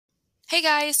Hey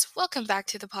guys, welcome back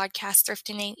to the podcast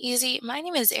Thrifting Ain't Easy. My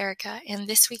name is Erica, and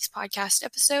this week's podcast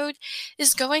episode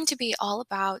is going to be all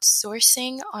about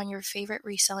sourcing on your favorite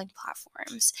reselling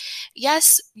platforms.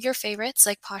 Yes, your favorites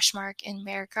like Poshmark and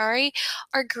Mercari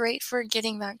are great for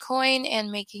getting that coin and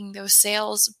making those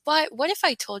sales, but what if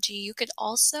I told you you could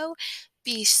also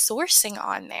be sourcing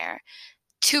on there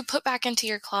to put back into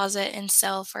your closet and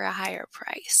sell for a higher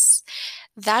price?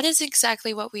 That is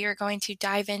exactly what we are going to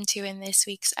dive into in this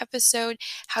week's episode,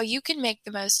 how you can make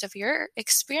the most of your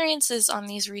experiences on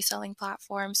these reselling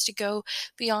platforms to go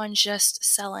beyond just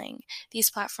selling. These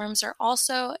platforms are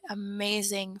also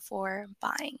amazing for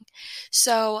buying.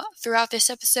 So throughout this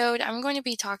episode, I'm going to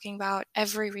be talking about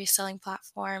every reselling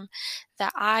platform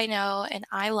that I know and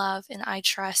I love and I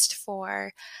trust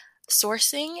for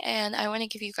sourcing, and I want to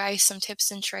give you guys some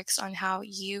tips and tricks on how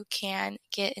you can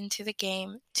get into the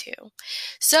game too.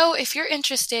 So if you're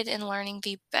interested in learning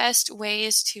the best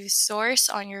ways to source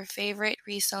on your favorite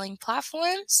reselling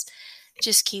platforms,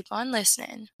 just keep on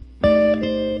listening.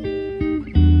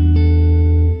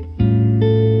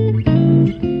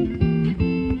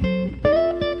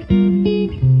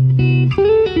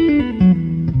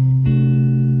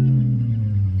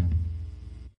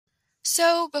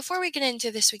 So, before we get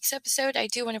into this week's episode, I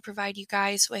do want to provide you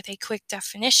guys with a quick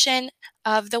definition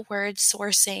of the word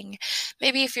sourcing.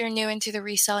 Maybe if you're new into the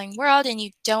reselling world and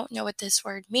you don't know what this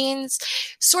word means,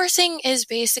 sourcing is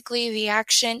basically the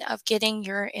action of getting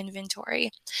your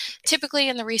inventory. Typically,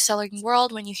 in the reselling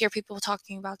world, when you hear people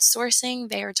talking about sourcing,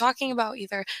 they are talking about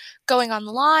either going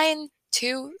online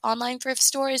to online thrift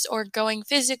stores or going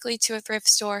physically to a thrift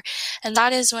store, and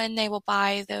that is when they will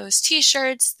buy those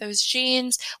t-shirts, those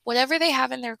jeans, whatever they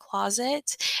have in their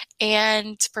closet,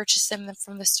 and purchase them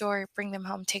from the store, bring them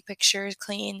home, take pictures,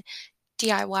 clean,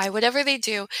 DIY, whatever they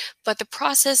do. But the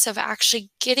process of actually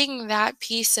getting that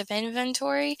piece of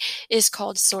inventory is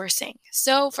called sourcing.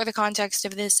 So for the context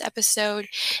of this episode,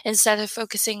 instead of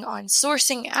focusing on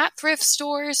sourcing at thrift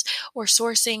stores or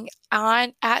sourcing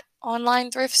at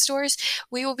online thrift stores,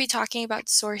 we will be talking about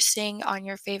sourcing on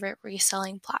your favorite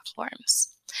reselling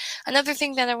platforms. Another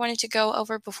thing that I wanted to go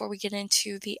over before we get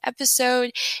into the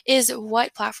episode is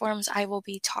what platforms I will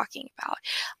be talking about.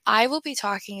 I will be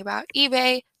talking about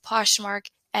eBay, Poshmark,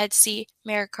 Etsy,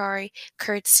 Mercari,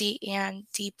 Curtsy, and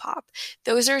Depop.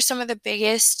 Those are some of the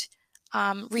biggest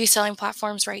reselling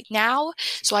platforms right now.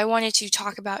 So I wanted to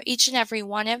talk about each and every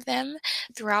one of them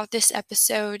throughout this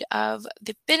episode of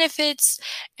the benefits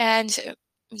and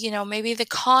maybe the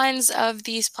cons of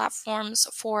these platforms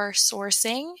for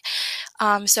sourcing.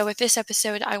 So with this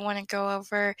episode, I want to go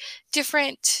over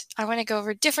different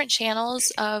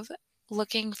channels of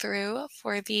looking through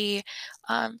for the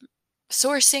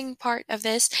sourcing part of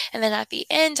this. And then at the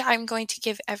end, I'm going to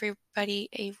give everybody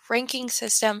a ranking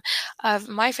system of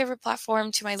my favorite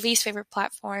platform to my least favorite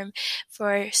platform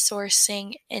for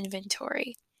sourcing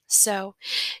inventory. So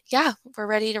yeah, we're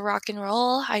ready to rock and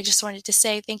roll. I just wanted to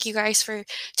say thank you guys for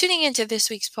tuning into this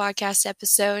week's podcast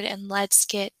episode, and let's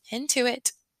get into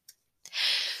it.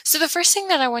 So the first thing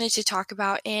that I wanted to talk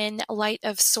about in light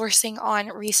of sourcing on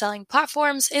reselling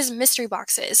platforms is mystery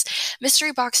boxes.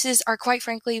 Mystery boxes are quite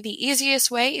frankly the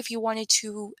easiest way if you wanted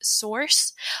to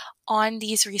source on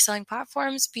these reselling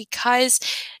platforms, because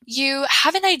you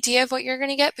have an idea of what you're going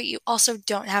to get, but you also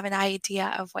don't have an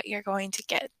idea of what you're going to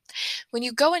get. When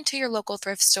you go into your local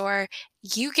thrift store,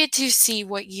 you get to see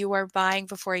what you are buying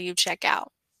before you check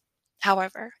out.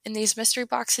 However, in these mystery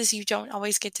boxes, you don't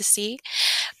always get to see,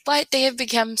 but they have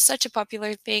become such a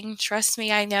popular thing. Trust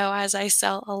me, I know, as I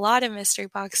sell a lot of mystery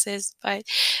boxes, but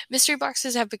mystery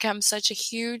boxes have become such a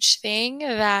huge thing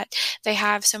that they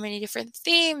have so many different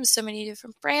themes, so many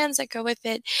different brands that go with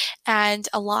it, and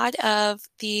a lot of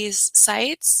these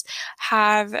sites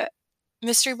have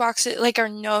mystery boxes, like, are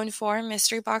known for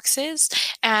mystery boxes,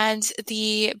 and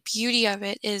the beauty of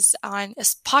it is on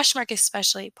Poshmark,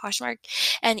 especially Poshmark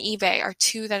and eBay are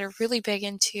two that are really big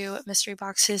into mystery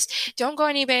boxes. Don't go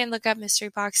on eBay and look up mystery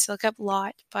box, look up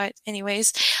lot. But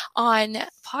anyways, on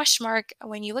Poshmark,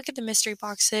 when you look at the mystery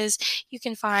boxes, you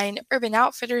can find Urban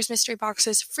Outfitters mystery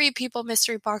boxes, Free People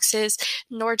mystery boxes,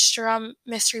 Nordstrom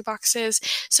mystery boxes,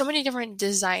 so many different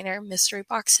designer mystery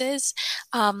boxes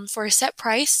for a set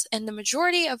price, and the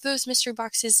majority of those mystery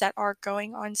boxes that are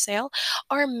going on sale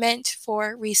are meant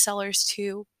for resellers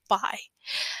to buy.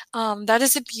 That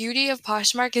is the beauty of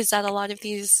Poshmark, is that a lot of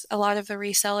the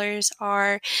resellers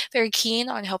are very keen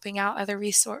on helping out other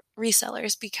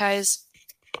resellers, because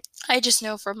I just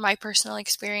know from my personal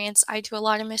experience, I do a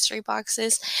lot of mystery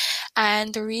boxes,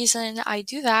 and the reason I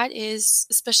do that is,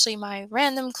 especially my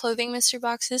random clothing mystery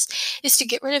boxes, is to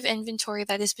get rid of inventory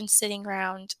that has been sitting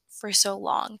around for so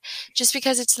long. Just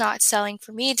because it's not selling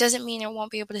for me, it doesn't mean it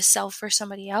won't be able to sell for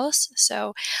somebody else.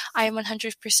 So I am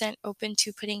 100% open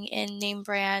to putting in name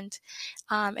brand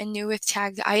and new with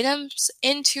tagged items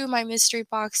into my mystery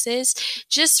boxes,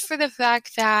 just for the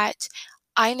fact that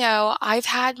I know I've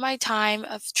had my time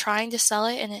of trying to sell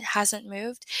it and it hasn't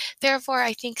moved. Therefore,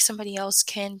 I think somebody else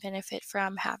can benefit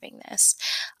from having this.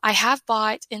 I have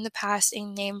bought in the past a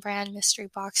name brand mystery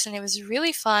box and it was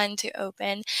really fun to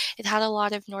open. It had a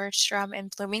lot of Nordstrom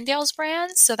and Bloomingdale's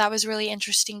brands, so that was really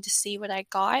interesting to see what I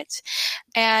got.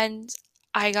 And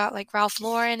I got like Ralph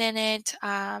Lauren in it.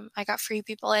 I got Free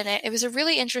People in it. It was a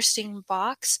really interesting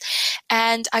box,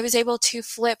 and I was able to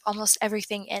flip almost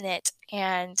everything in it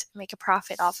and make a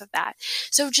profit off of that.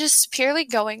 So just purely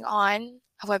going on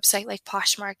a website like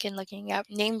Poshmark and looking up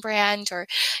name brand, or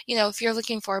if you're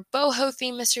looking for a boho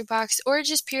theme mystery box, or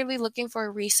just purely looking for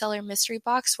a reseller mystery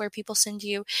box where people send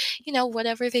you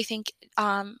whatever they think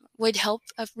would help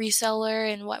a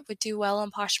reseller and what would do well on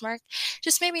Poshmark,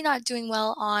 just maybe not doing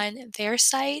well on their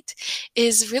site,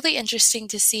 is really interesting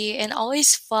to see and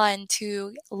always fun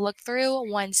to look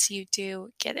through once you do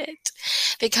get it.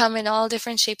 They come in all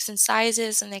different shapes and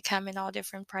sizes, and they come in all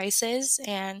different prices,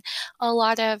 and a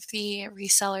lot of the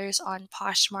resellers on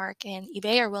Poshmark and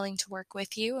eBay are willing to work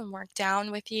with you and work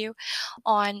down with you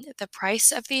on the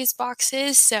price of these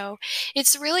boxes. So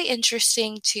it's really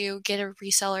interesting to get a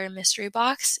reseller mystery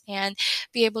box and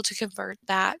be able to convert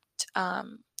that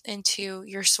into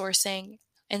your sourcing.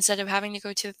 Instead of having to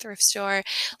go to the thrift store,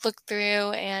 look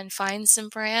through and find some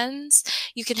brands,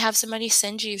 you can have somebody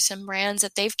send you some brands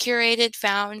that they've curated,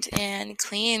 found, and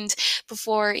cleaned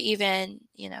before even,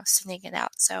 sending it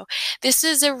out. So this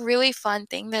is a really fun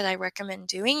thing that I recommend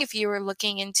doing if you are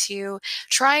looking into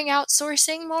trying out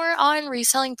sourcing more on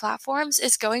reselling platforms,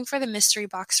 is going for the mystery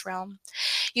box realm.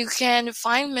 You can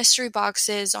find mystery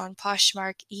boxes on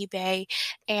Poshmark, eBay,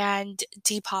 and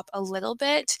Depop a little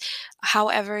bit.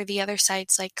 However, the other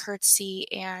sites like Curtsy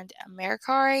and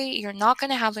Mercari, you're not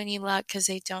going to have any luck because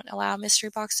they don't allow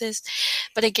mystery boxes.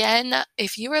 But again,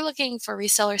 if you are looking for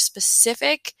reseller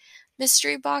specific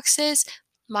mystery boxes,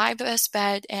 my best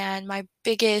bet and my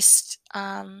biggest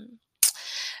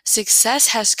success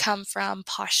has come from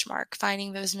Poshmark,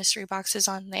 finding those mystery boxes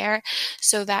on there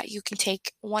so that you can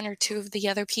take one or two of the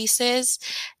other pieces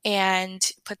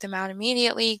and put them out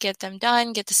immediately, get them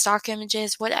done, get the stock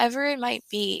images, whatever it might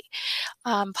be.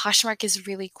 Poshmark is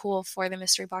really cool for the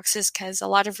mystery boxes because a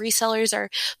lot of resellers are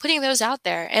putting those out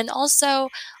there. And also,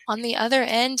 on the other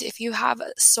end, if you have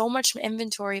so much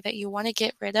inventory that you want to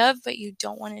get rid of, but you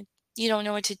don't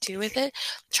know what to do with it,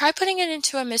 try putting it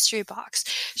into a mystery box.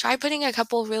 Try putting a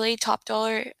couple really top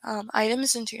dollar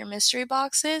items into your mystery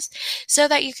boxes so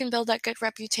that you can build that good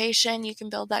reputation, you can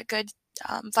build that good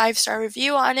 5-star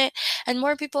review on it, and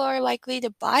more people are likely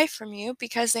to buy from you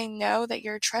because they know that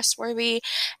you're trustworthy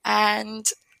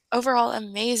and overall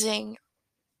amazing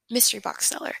mystery box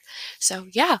seller. So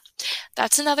yeah,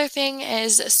 that's another thing,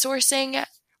 is sourcing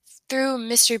through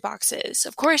mystery boxes.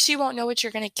 Of course, you won't know what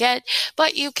you're going to get,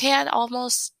 but you can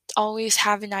almost always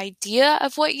have an idea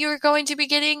of what you're going to be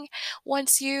getting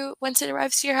once it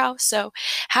arrives to your house. So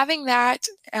having that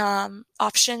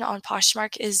option on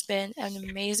Poshmark has been an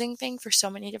amazing thing for so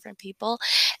many different people,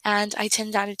 and I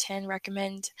 10 out of 10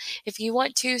 recommend, if you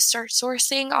want to start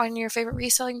sourcing on your favorite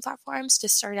reselling platforms, to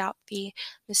start out the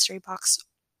mystery box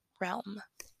realm.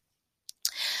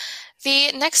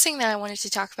 The next thing that I wanted to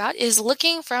talk about is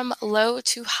looking from low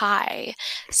to high.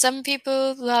 Some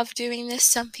people love doing this,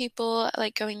 some people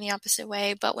like going the opposite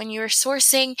way, but when you're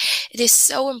sourcing, it is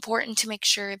so important to make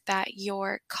sure that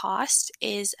your cost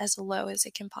is as low as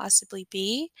it can possibly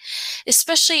be,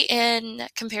 especially in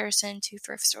comparison to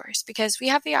thrift stores, because we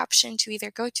have the option to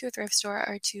either go to a thrift store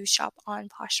or to shop on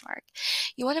Poshmark.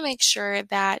 You want to make sure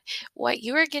that what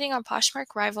you are getting on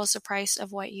Poshmark rivals the price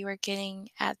of what you are getting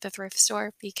at the thrift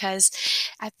store, because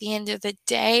at the end of the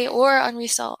day, or on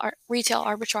retail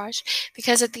arbitrage,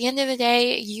 because at the end of the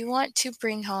day, you want to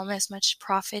bring home as much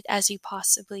profit as you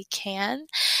possibly can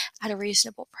at a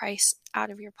reasonable price out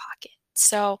of your pocket.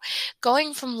 So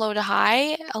going from low to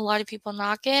high, a lot of people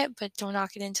knock it, but don't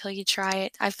knock it until you try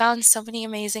it. I found so many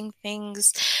amazing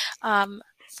things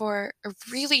for a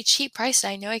really cheap price that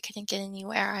I know I couldn't get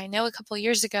anywhere. I know a couple of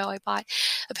years ago I bought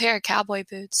a pair of cowboy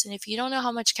boots, and if you don't know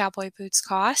how much cowboy boots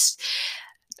cost,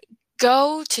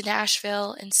 go to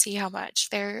Nashville and see how much.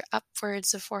 They're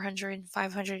upwards of $400 and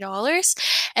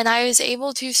 $500. And I was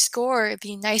able to score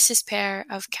the nicest pair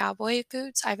of cowboy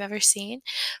boots I've ever seen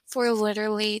for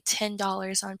literally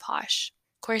 $10 on Posh.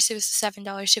 Of course, it was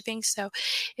 $7 shipping, so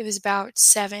it was about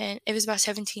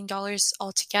 $17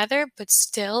 altogether, but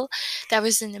still, that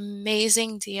was an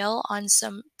amazing deal on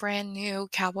some brand new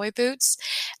cowboy boots.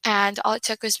 And all it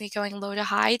took was me going low to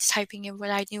high, typing in what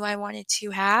I knew I wanted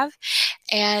to have,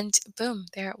 and boom,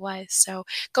 there it was. So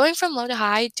going from low to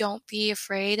high, don't be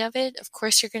afraid of it. Of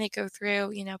course, you're going to go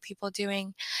through, people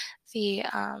doing the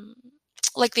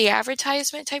like the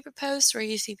advertisement type of posts where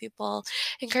you see people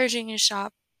encouraging you to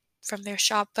shop from their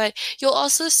shop, but you'll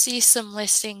also see some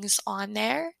listings on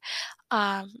there.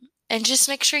 Um, and just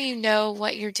make sure you know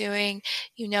what you're doing,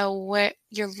 you know what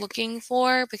you're looking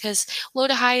for, because low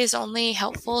to high is only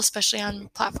helpful, especially on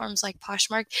platforms like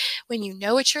Poshmark, when you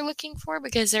know what you're looking for,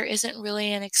 because there isn't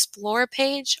really an explore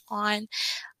page on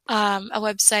a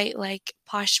website like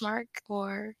Poshmark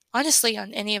or honestly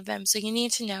on any of them. So you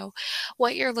need to know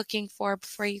what you're looking for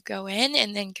before you go in,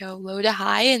 and then go low to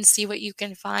high and see what you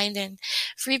can find in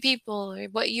Free People or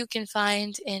what you can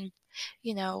find in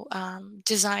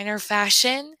designer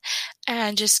fashion,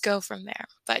 and just go from there.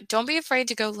 But don't be afraid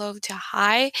to go low to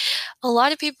high. A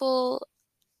lot of people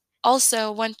also,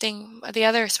 one thing, the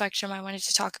other spectrum I wanted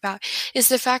to talk about is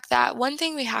the fact that one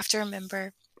thing we have to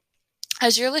remember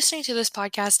as you're listening to this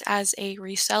podcast as a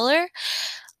reseller,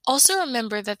 also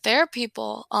remember that there are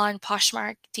people on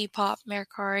Poshmark, Depop,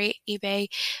 Mercari, eBay,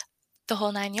 the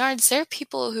whole nine yards. There are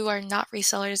people who are not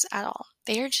resellers at all.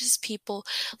 They are just people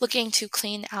looking to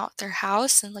clean out their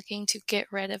house and looking to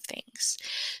get rid of things.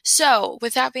 So,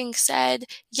 with that being said,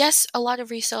 yes, a lot of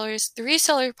resellers, the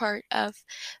reseller part of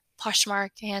Poshmark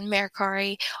and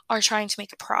Mercari are trying to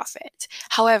make a profit.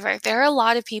 However, there are a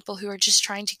lot of people who are just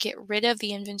trying to get rid of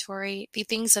the inventory, the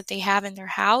things that they have in their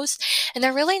house, and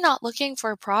they're really not looking for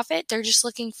a profit. They're just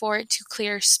looking for it to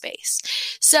clear space.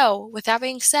 So, with that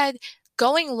being said,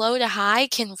 going low to high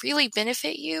can really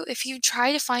benefit you if you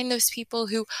try to find those people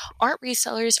who aren't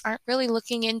resellers, aren't really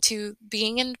looking into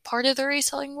being in part of the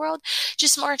reselling world,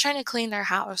 just more trying to clean their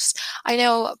house. I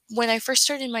know when I first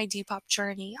started my Depop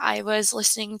journey, I was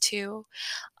listening to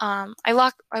I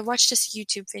watched this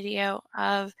YouTube video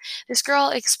of this girl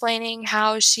explaining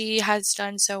how she has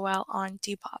done so well on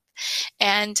Depop.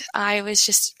 And I was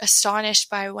just astonished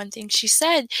by one thing she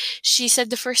said. She said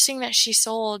the first thing that she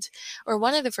sold, or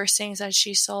one of the first things that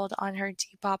she sold on her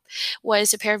Depop,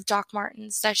 was a pair of Doc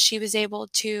Martens that she was able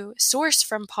to source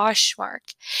from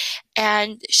Poshmark.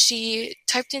 And she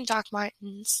typed in Doc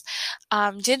Martens,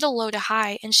 did the low to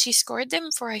high, and she scored them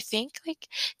for, I think, like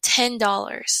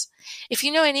 $10. If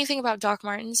you know anything about Doc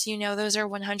Martens, you know those are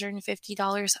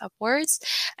 $150 upwards.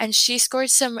 And she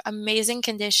scored some amazing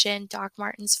condition Doc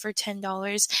Martens for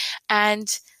 $10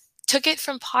 and took it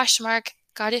from Poshmark,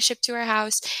 got it shipped to her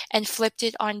house, and flipped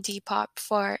it on Depop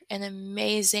for an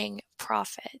amazing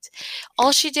profit.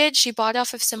 All she did, she bought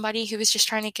off of somebody who was just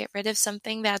trying to get rid of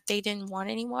something that they didn't want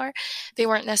anymore. They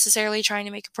weren't necessarily trying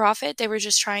to make a profit. They were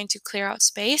just trying to clear out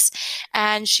space.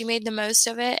 And she made the most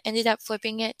of it, ended up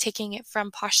flipping it, taking it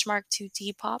from Poshmark to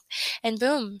Depop, and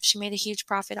boom, she made a huge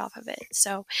profit off of it.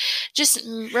 So just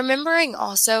remembering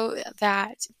also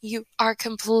that you are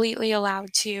completely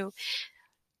allowed to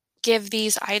give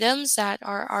these items that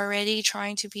are already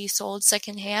trying to be sold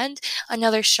secondhand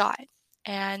another shot.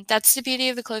 And that's the beauty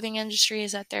of the clothing industry,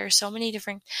 is that there are so many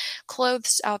different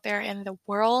clothes out there in the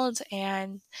world,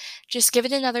 and just give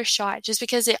it another shot. Just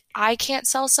because I can't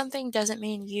sell something doesn't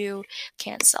mean you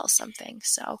can't sell something.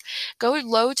 So go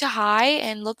low to high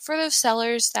and look for those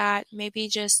sellers that maybe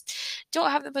just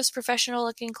don't have the most professional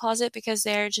looking closet because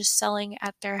they're just selling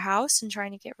at their house and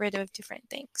trying to get rid of different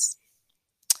things.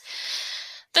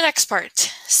 The next part,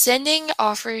 sending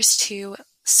offers to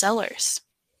sellers.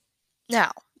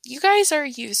 Now, you guys are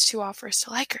used to offers to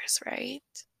likers, right?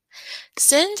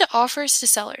 Send offers to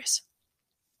sellers.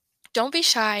 Don't be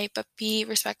shy, but be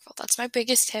respectful. That's my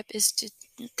biggest tip, is to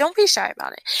don't be shy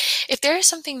about it. If there is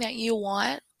something that you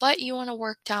want, but you want to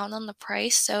work down on the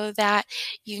price so that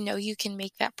you know you can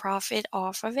make that profit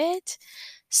off of it,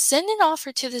 send an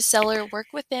offer to the seller, work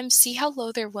with them, see how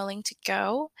low they're willing to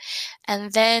go,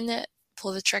 and then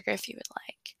pull the trigger if you would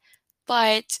like.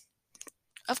 But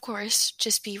of course,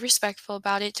 just be respectful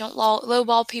about it. Don't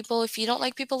lowball people. If you don't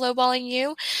like people lowballing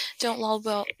you, don't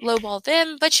lowball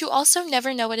them. But you also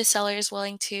never know what a seller is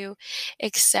willing to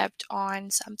accept on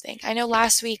something. I know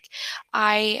last week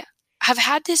I have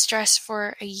had this dress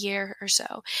for a year or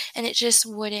so, and it just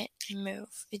wouldn't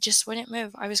move. It just wouldn't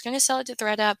move. I was going to sell it to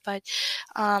ThredUp, but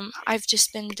I've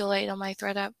just been delayed on my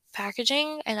ThredUp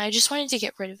packaging, and I just wanted to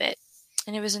get rid of it.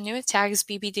 And it was a new with tags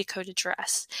BB Dakota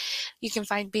dress. You can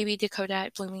find BB Dakota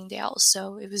at Bloomingdale's,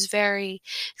 so it was very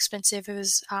expensive. It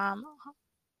was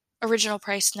original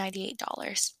price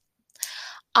 $98.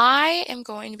 I am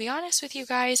going to be honest with you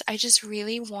guys, I just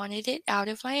really wanted it out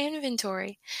of my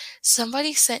inventory.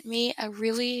 Somebody sent me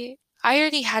I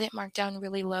already had it marked down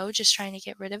really low, just trying to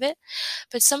get rid of it,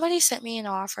 but somebody sent me an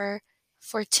offer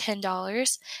for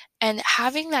 $10, and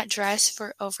having that dress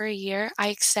for over a year, I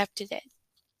accepted it.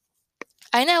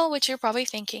 I know what you're probably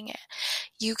thinking.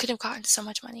 You could have gotten so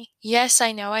much money. Yes,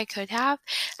 I know I could have.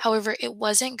 However, it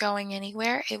wasn't going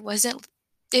anywhere. It wasn't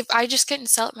if I just couldn't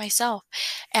sell it myself.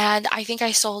 And I think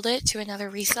I sold it to another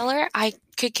reseller. I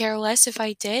could care less if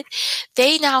I did.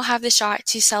 They now have the shot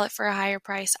to sell it for a higher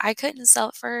price. I couldn't sell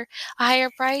it for a higher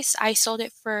price. I sold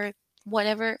it for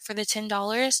whatever for the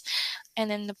 $10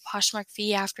 and then the Poshmark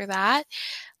fee after that.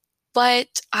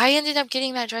 But I ended up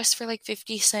getting that dress for like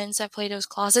 50 cents at Plato's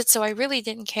Closet, so I really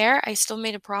didn't care. I still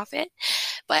made a profit.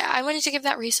 But I wanted to give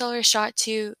that reseller a shot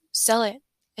to sell it.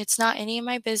 It's not any of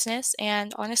my business,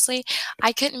 and honestly,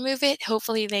 I couldn't move it.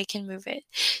 Hopefully, they can move it.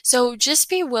 So just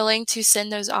be willing to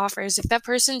send those offers. If that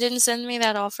person didn't send me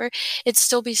that offer, it'd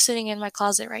still be sitting in my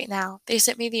closet right now. They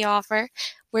sent me the offer.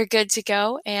 We're good to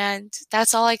go, and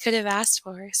that's all I could have asked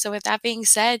for. So with that being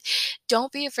said,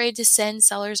 don't be afraid to send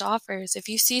sellers offers. If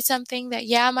you see something that,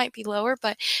 yeah, might be lower,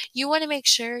 but you want to make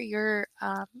sure your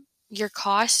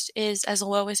cost is as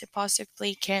low as it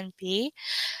possibly can be,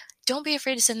 don't be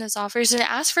afraid to send those offers and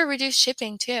ask for reduced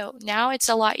shipping too. Now it's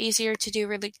a lot easier to do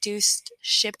reduced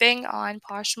shipping on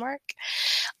Poshmark.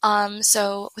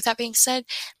 So with that being said,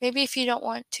 maybe if you don't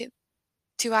want to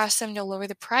ask them to lower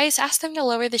the price, ask them to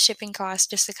lower the shipping cost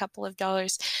just a couple of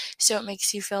dollars so it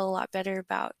makes you feel a lot better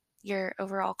about your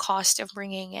overall cost of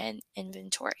bringing in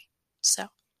inventory. So,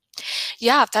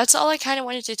 yeah, that's all I kind of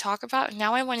wanted to talk about.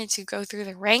 Now I wanted to go through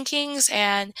the rankings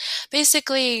and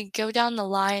basically go down the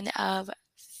line of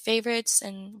favorites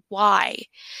and why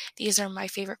these are my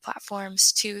favorite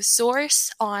platforms to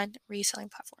source on reselling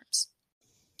platforms.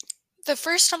 The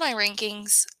first on my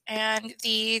rankings and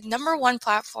the number one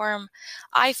platform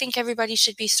I think everybody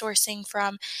should be sourcing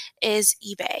from is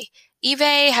eBay.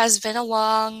 eBay has been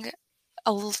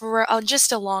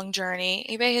just a long journey.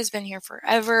 eBay has been here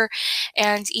forever,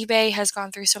 and eBay has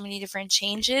gone through so many different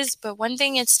changes. But one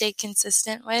thing it's stayed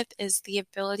consistent with is the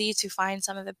ability to find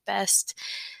some of the best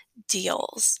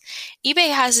deals.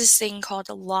 eBay has this thing called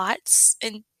lots,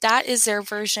 and that is their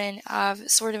version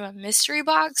of sort of a mystery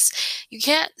box. You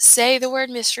can't say the word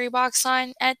mystery box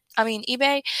on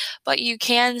eBay, but you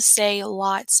can say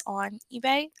lots on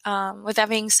eBay. With that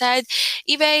being said,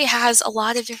 eBay has a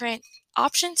lot of different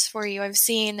options for you.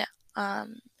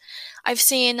 Um, I've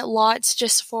seen lots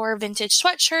just for vintage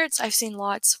sweatshirts. I've seen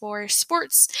lots for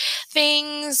sports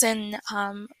things and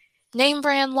name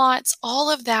brand lots, all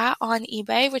of that on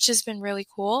eBay, which has been really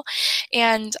cool.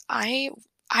 And I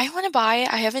want to buy.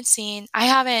 I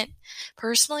haven't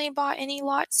personally bought any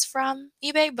lots from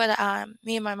eBay, but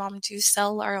me and my mom do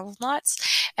sell our own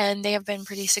lots, and they have been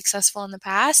pretty successful in the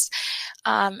past.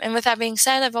 And with that being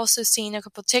said, I've also seen a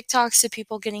couple TikToks of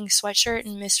people getting sweatshirt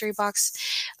and mystery box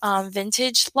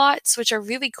vintage lots, which are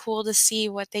really cool to see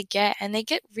what they get. And they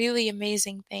get really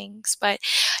amazing things. But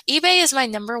eBay is my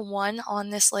number one on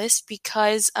this list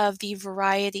because of the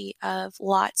variety of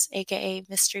lots, aka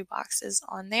mystery boxes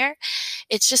on there.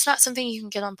 It's just not something you can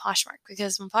get on Poshmark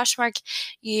because on Poshmark,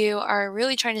 you are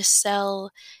really trying to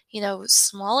sell,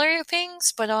 smaller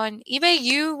things, but on eBay,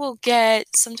 you will get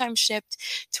sometimes shipped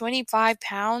 25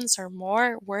 pounds or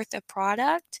more worth of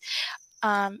product.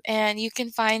 And you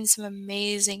can find some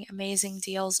amazing, amazing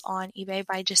deals on eBay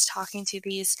by just talking to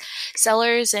these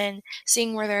sellers and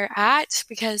seeing where they're at.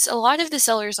 Because a lot of the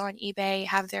sellers on eBay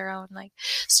have their own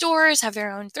stores, have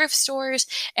their own thrift stores,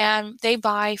 and they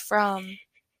buy from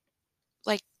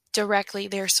like directly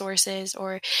their sources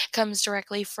or comes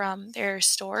directly from their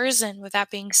stores. And with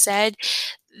that being said,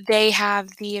 they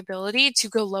have the ability to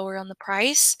go lower on the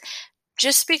price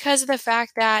just because of the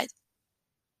fact that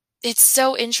it's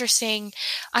so interesting.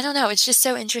 I don't know. It's just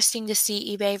so interesting to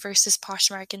see eBay versus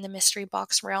Poshmark in the mystery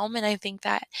box realm. And I think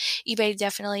that eBay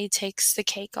definitely takes the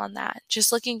cake on that.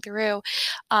 Just looking through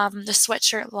the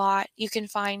sweatshirt lot, you can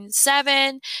find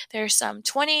 7. There's some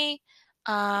 20.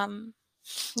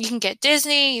 You can get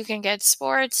Disney, you can get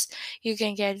sports, you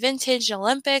can get vintage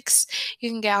Olympics, you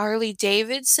can get Harley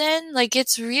Davidson.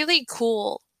 It's really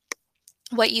cool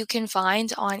what you can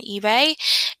find on eBay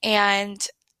and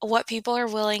what people are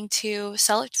willing to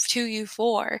sell it to you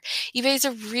for. eBay is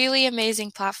a really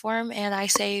amazing platform, and I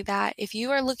say that if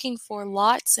you are looking for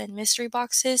lots and mystery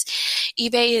boxes,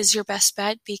 eBay is your best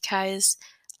bet because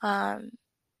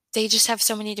they just have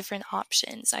so many different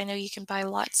options. I know you can buy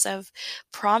lots of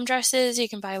prom dresses, you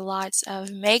can buy lots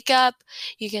of makeup,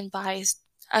 you can buy,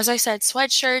 as I said,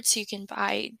 sweatshirts, you can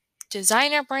buy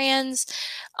designer brands,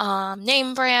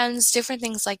 name brands, different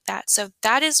things like that. So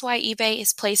that is why eBay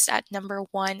is placed at number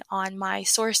 1 on my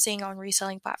sourcing on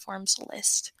reselling platforms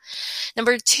list.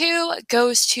 Number 2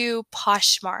 goes to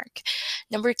Poshmark.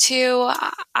 Number 2,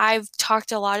 I've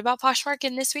talked a lot about Poshmark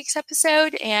in this week's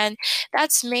episode, and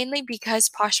that's mainly because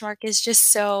Poshmark is just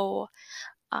so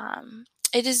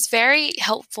it is very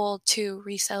helpful to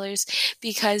resellers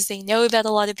because they know that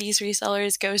a lot of these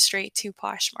resellers go straight to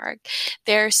Poshmark.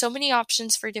 There are so many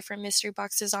options for different mystery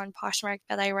boxes on Poshmark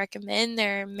that I recommend.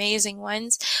 They're amazing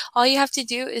ones. All you have to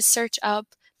do is search up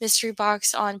mystery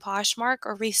box on Poshmark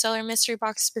or reseller mystery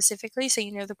box specifically, so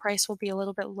you know the price will be a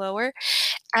little bit lower.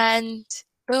 And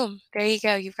boom, there you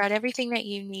go. You've got everything that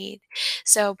you need.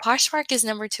 So Poshmark is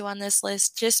number 2 on this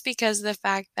list just because of the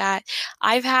fact that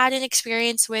I've had an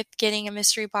experience with getting a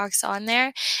mystery box on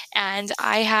there, and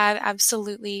I have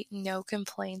absolutely no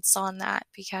complaints on that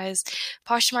because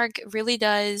Poshmark really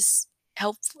does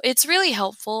help. It's really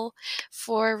helpful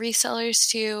for resellers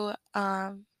to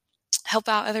help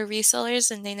out other resellers,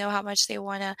 and they know how much they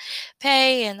want to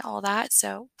pay and all that.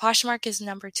 So Poshmark is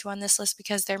number 2 on this list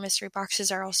because their mystery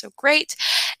boxes are also great.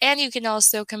 And you can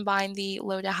also combine the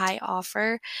low to high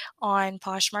offer on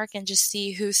Poshmark and just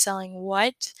see who's selling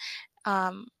what.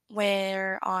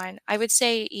 Where on, I would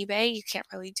say eBay, you can't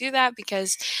really do that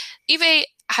because eBay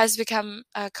has become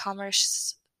a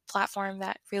commerce platform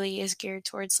that really is geared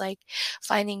towards like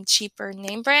finding cheaper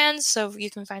name brands. So you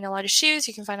can find a lot of shoes,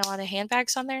 you can find a lot of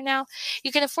handbags on there now.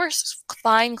 You can of course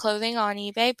find clothing on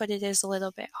eBay, but it is a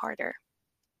little bit harder.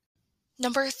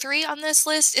 Number 3 on this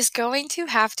list is going to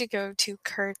have to go to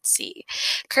Curtsy.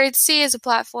 Curtsy is a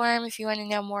platform, if you want to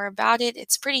know more about it,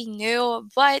 it's pretty new,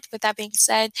 but with that being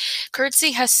said,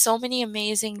 Curtsy has so many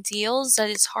amazing deals that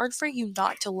it's hard for you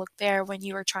not to look there when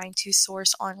you are trying to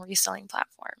source on reselling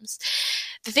platforms.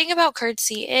 The thing about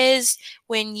Curtsy is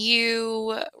when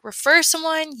you refer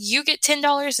someone, you get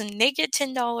 $10 and they get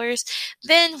 $10.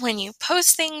 Then when you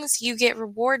post things, you get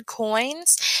reward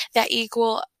coins that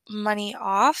equal money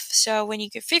off. So when you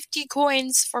get 50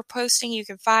 coins for posting, you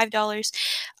get $5.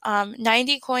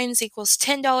 90 coins equals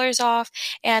 $10 off,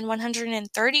 and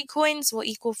 130 coins will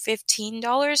equal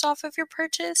 $15 off of your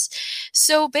purchase.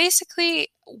 So basically,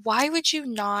 why would you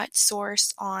not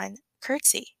source on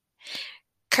Curtsy?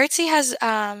 Curtsy has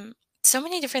so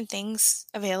many different things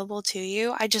available to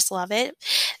you. I just love it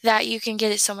that you can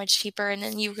get it so much cheaper. And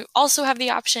then you also have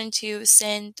the option to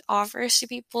send offers to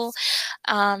people.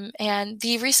 And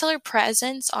the reseller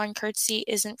presence on Curtsy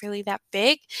isn't really that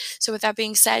big. So with that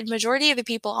being said, majority of the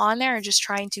people on there are just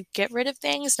trying to get rid of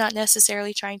things, not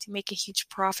necessarily trying to make a huge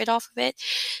profit off of it.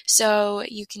 So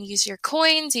you can use your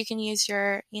coins, you can use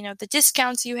your, the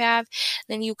discounts you have.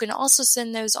 Then you can also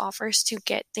send those offers to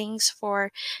get things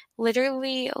for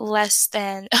literally less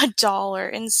than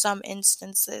 $1 in some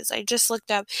instances. I just looked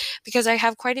up because I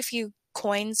have quite a few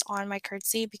coins on my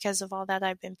Curtsy because of all that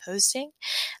I've been posting.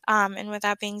 And with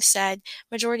that being said,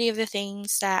 majority of the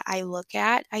things that I look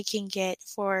at, I can get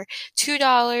for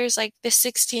 $2, like the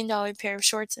 $16 pair of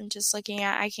shorts I'm just looking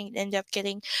at, I can end up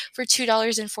getting for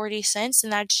 $2.40,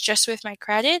 and that's just with my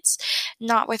credits,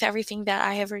 not with everything that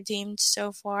I have redeemed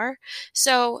so far.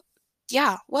 So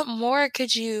yeah, what more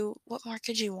could you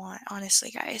want,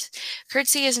 honestly, guys?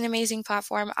 Curtsy is an amazing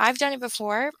platform. I've done it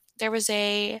before. There was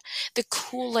the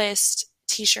coolest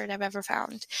t-shirt I've ever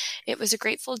found. It was a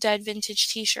Grateful Dead vintage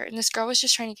t-shirt, and this girl was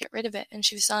just trying to get rid of it, and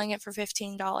she was selling it for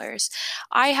 $15.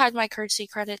 I had my Curtsy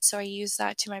credit, so I used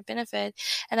that to my benefit,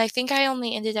 and I think I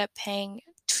only ended up paying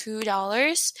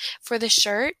 $2 for the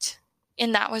shirt,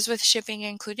 and that was with shipping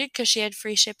included because she had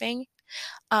free shipping.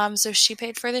 So she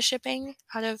paid for the shipping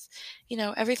out of,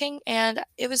 everything. And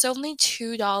it was only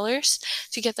 $2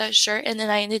 to get that shirt. And then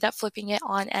I ended up flipping it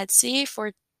on Etsy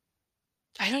for,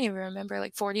 I don't even remember,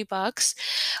 like $40.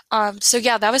 So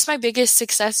yeah, that was my biggest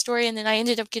success story. And then I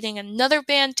ended up getting another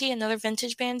band tee, another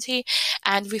vintage band tee,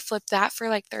 and we flipped that for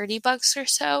like $30 or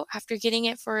so after getting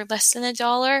it for less than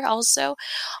 $1 also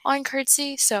on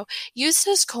Curtsy. So use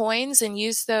those coins and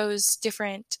use those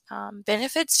different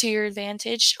benefits to your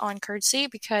advantage on Curtsy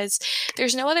because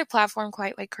there's no other platform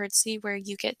quite like Curtsy where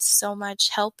you get so much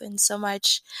help and so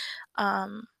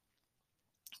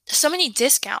many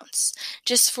discounts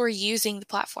just for using the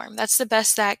platform. That's the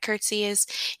best that Curtsy is,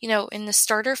 in the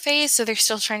starter phase. So they're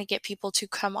still trying to get people to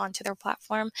come onto their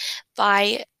platform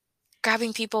by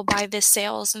grabbing people by the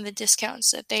sales and the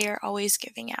discounts that they are always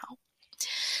giving out.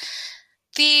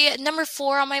 The number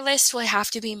 4 on my list will have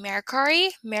to be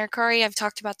Mercari. Mercari, I've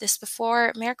talked about this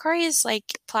before. Mercari is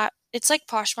it's like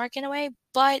Poshmark in a way,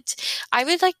 but I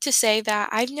would like to say that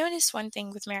I've noticed one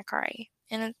thing with Mercari.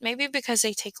 and maybe because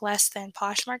they take less than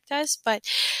Poshmark does, but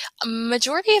a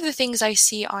majority of the things I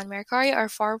see on Mercari are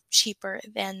far cheaper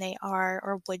than they are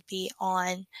or would be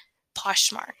on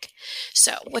Poshmark.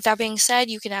 So with that being said,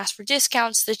 you can ask for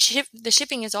discounts. The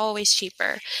shipping is always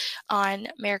cheaper on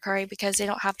Mercari because they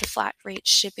don't have the flat rate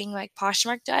shipping like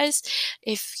Poshmark does.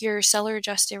 If your seller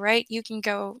adjusts it right, you can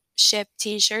go ship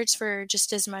t-shirts for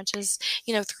just as much as,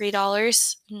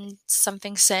 $3 and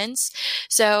something cents.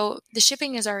 So the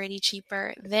shipping is already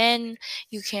cheaper. Then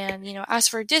you can,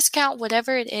 ask for a discount,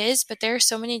 whatever it is, but there are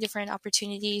so many different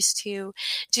opportunities to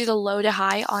do the low to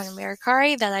high on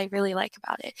Mercari that I really like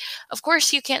about it. Of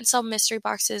course, you can't sell mystery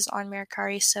boxes on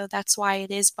Mercari, so that's why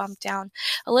it is bumped down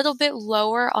a little bit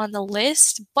lower on the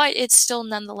list, but it's still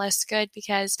nonetheless good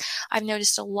because I've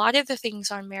noticed a lot of the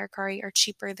things on Mercari are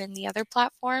cheaper than the other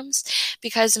platforms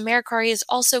because Mercari is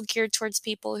also geared towards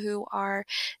people who are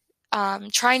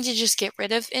trying to just get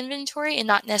rid of inventory and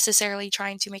not necessarily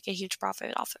trying to make a huge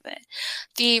profit off of it.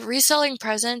 The reselling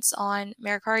presence on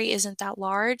Mercari isn't that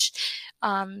large,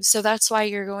 so that's why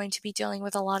you're going to be dealing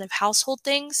with a lot of household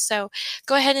things. So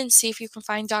go ahead and see if you can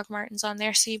find Doc Martens on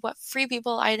there, see what Free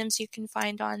People items you can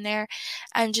find on there,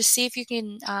 and just see if you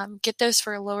can get those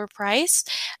for a lower price.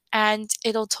 And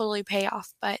it'll totally pay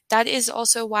off. But that is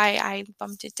also why I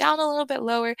bumped it down a little bit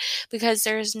lower because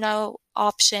there's no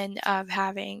option of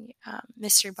having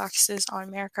mystery boxes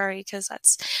on Mercari because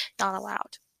that's not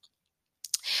allowed.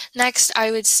 Next,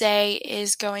 I would say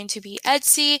is going to be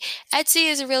Etsy. Etsy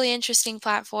is a really interesting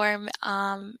platform.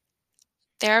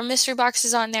 There are mystery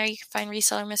boxes on there. You can find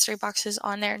reseller mystery boxes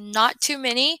on there. Not too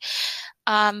many.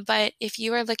 But if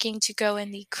you are looking to go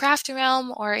in the craft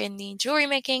realm or in the jewelry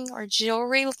making or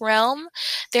jewelry realm,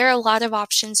 there are a lot of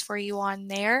options for you on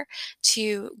there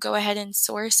to go ahead and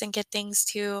source and get things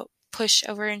to push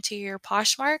over into your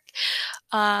Poshmark.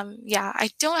 I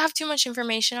don't have too much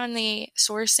information on the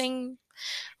sourcing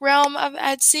realm of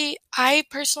Etsy. I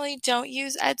personally don't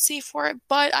use Etsy for it,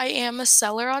 but I am a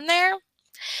seller on there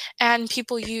and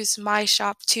people use my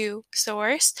shop to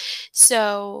source.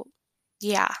 So,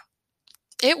 yeah,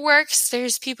 it works.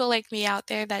 There's people like me out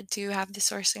there that do have the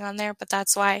sourcing on there, but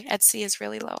that's why Etsy is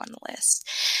really low on the list.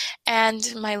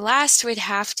 And my last would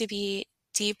have to be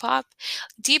Depop.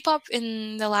 Depop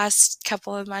in the last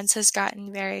couple of months has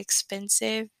gotten very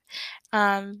expensive.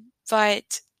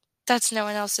 But that's no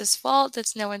one else's fault.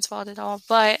 That's no one's fault at all.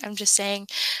 But I'm just saying,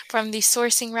 from the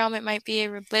sourcing realm, it might be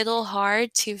a little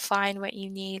hard to find what you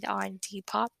need on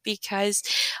Depop because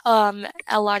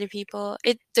a lot of people,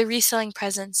 the reselling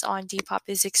presence on Depop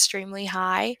is extremely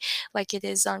high, like it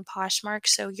is on Poshmark.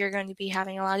 So you're going to be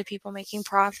having a lot of people making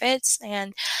profits.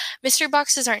 And mystery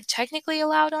boxes aren't technically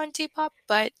allowed on Depop,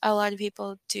 but a lot of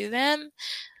people do them.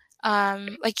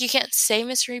 Like you can't say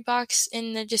mystery box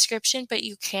in the description, but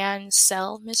you can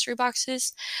sell mystery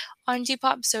boxes on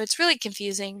Depop. So it's really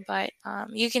confusing, but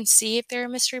you can see if there are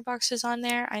mystery boxes on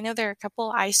there. I know there are a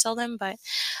couple. I sell them, but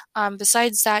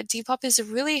besides that, Depop is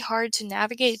really hard to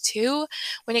navigate too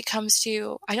when it comes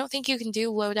to, I don't think you can do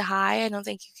low to high. I don't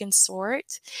think you can sort.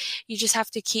 You just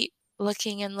have to keep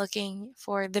looking and looking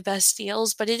for the best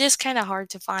deals, but it is kind of hard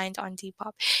to find on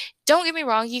Depop. Don't get me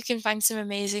wrong, you can find some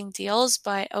amazing deals,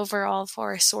 but overall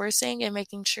for sourcing and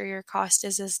making sure your cost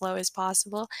is as low as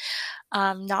possible,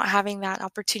 not having that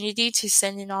opportunity to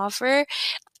send an offer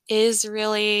is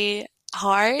really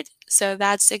hard. So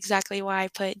that's exactly why I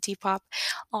put Depop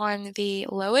on the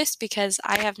lowest because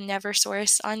I have never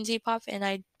sourced on Depop and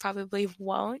I probably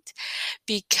won't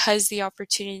because the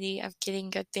opportunity of getting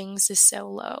good things is so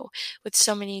low with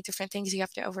so many different things you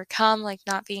have to overcome, like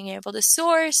not being able to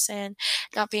source and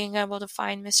not being able to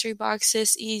find mystery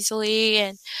boxes easily.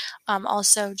 And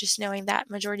also just knowing that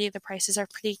majority of the prices are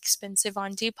pretty expensive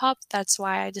on Depop. That's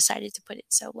why I decided to put it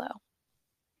so low.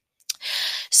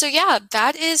 So, yeah,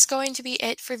 that is going to be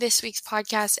it for this week's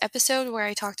podcast episode where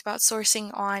I talked about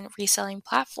sourcing on reselling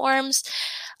platforms.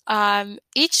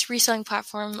 Each reselling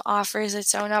platform offers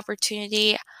its own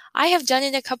opportunity. I have done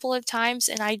it a couple of times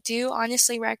and I do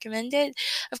honestly recommend it.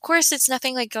 Of course, it's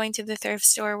nothing like going to the thrift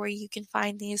store where you can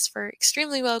find these for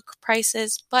extremely low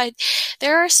prices, but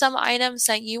there are some items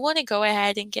that you want to go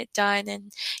ahead and get done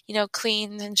and,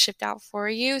 cleaned and shipped out for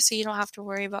you so you don't have to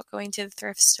worry about going to the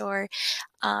thrift store.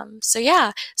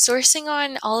 Sourcing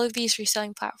on all of these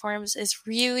reselling platforms is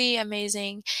really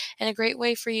amazing and a great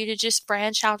way for you to just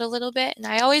branch out a little bit. And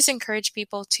I always encourage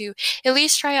people to at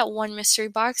least try out one mystery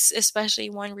box, especially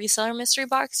one reseller mystery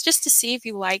box, just to see if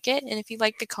you like it. And if you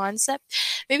like the concept,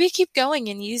 maybe keep going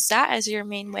and use that as your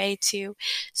main way to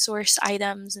source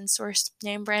items and source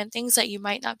name brand things that you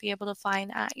might not be able to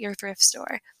find at your thrift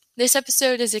store. this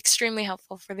episode is extremely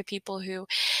helpful for the people who,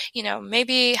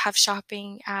 maybe have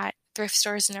shopping at thrift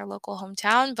stores in their local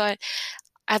hometown, but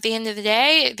at the end of the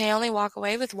day, they only walk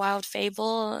away with Wild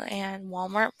Fable and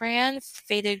Walmart brand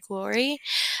Faded Glory.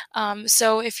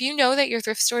 So if you know that your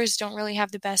thrift stores don't really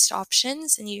have the best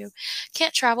options and you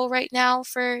can't travel right now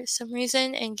for some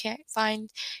reason and can't find,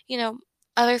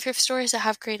 other thrift stores that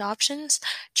have great options,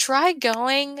 try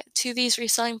going to these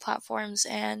reselling platforms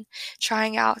and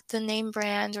trying out the name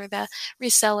brand or the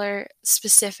reseller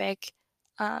specific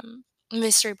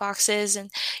mystery boxes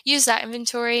and use that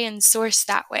inventory and source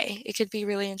that way. It could be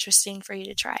really interesting for you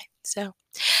to try. So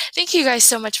thank you guys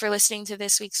so much for listening to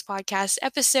this week's podcast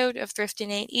episode of Thrifting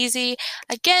Ain't Easy.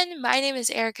 Again, my name is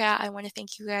Erica. I want to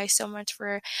thank you guys so much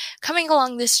for coming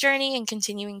along this journey and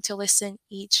continuing to listen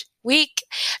each week.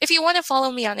 If you want to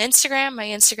follow me on Instagram, my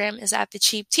Instagram is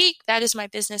 @thecheapteak. That is my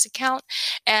business account.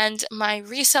 And my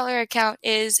reseller account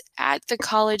is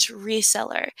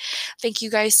 @thecollegereseller. Thank you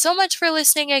guys so much for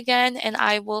listening again, and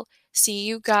I will see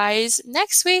you guys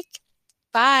next week.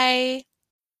 Bye.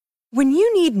 When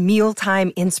you need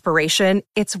mealtime inspiration,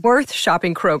 it's worth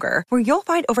shopping Kroger, where you'll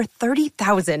find over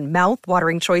 30,000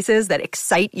 mouth-watering choices that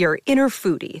excite your inner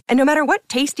foodie. And no matter what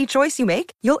tasty choice you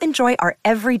make, you'll enjoy our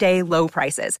everyday low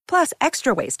prices, plus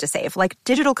extra ways to save, like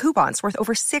digital coupons worth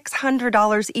over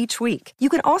 $600 each week. You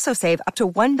can also save up to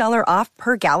 $1 off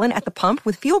per gallon at the pump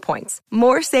with fuel points.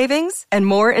 More savings and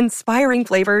more inspiring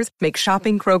flavors make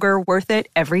shopping Kroger worth it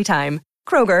every time.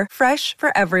 Kroger, fresh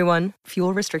for everyone.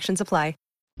 Fuel restrictions apply.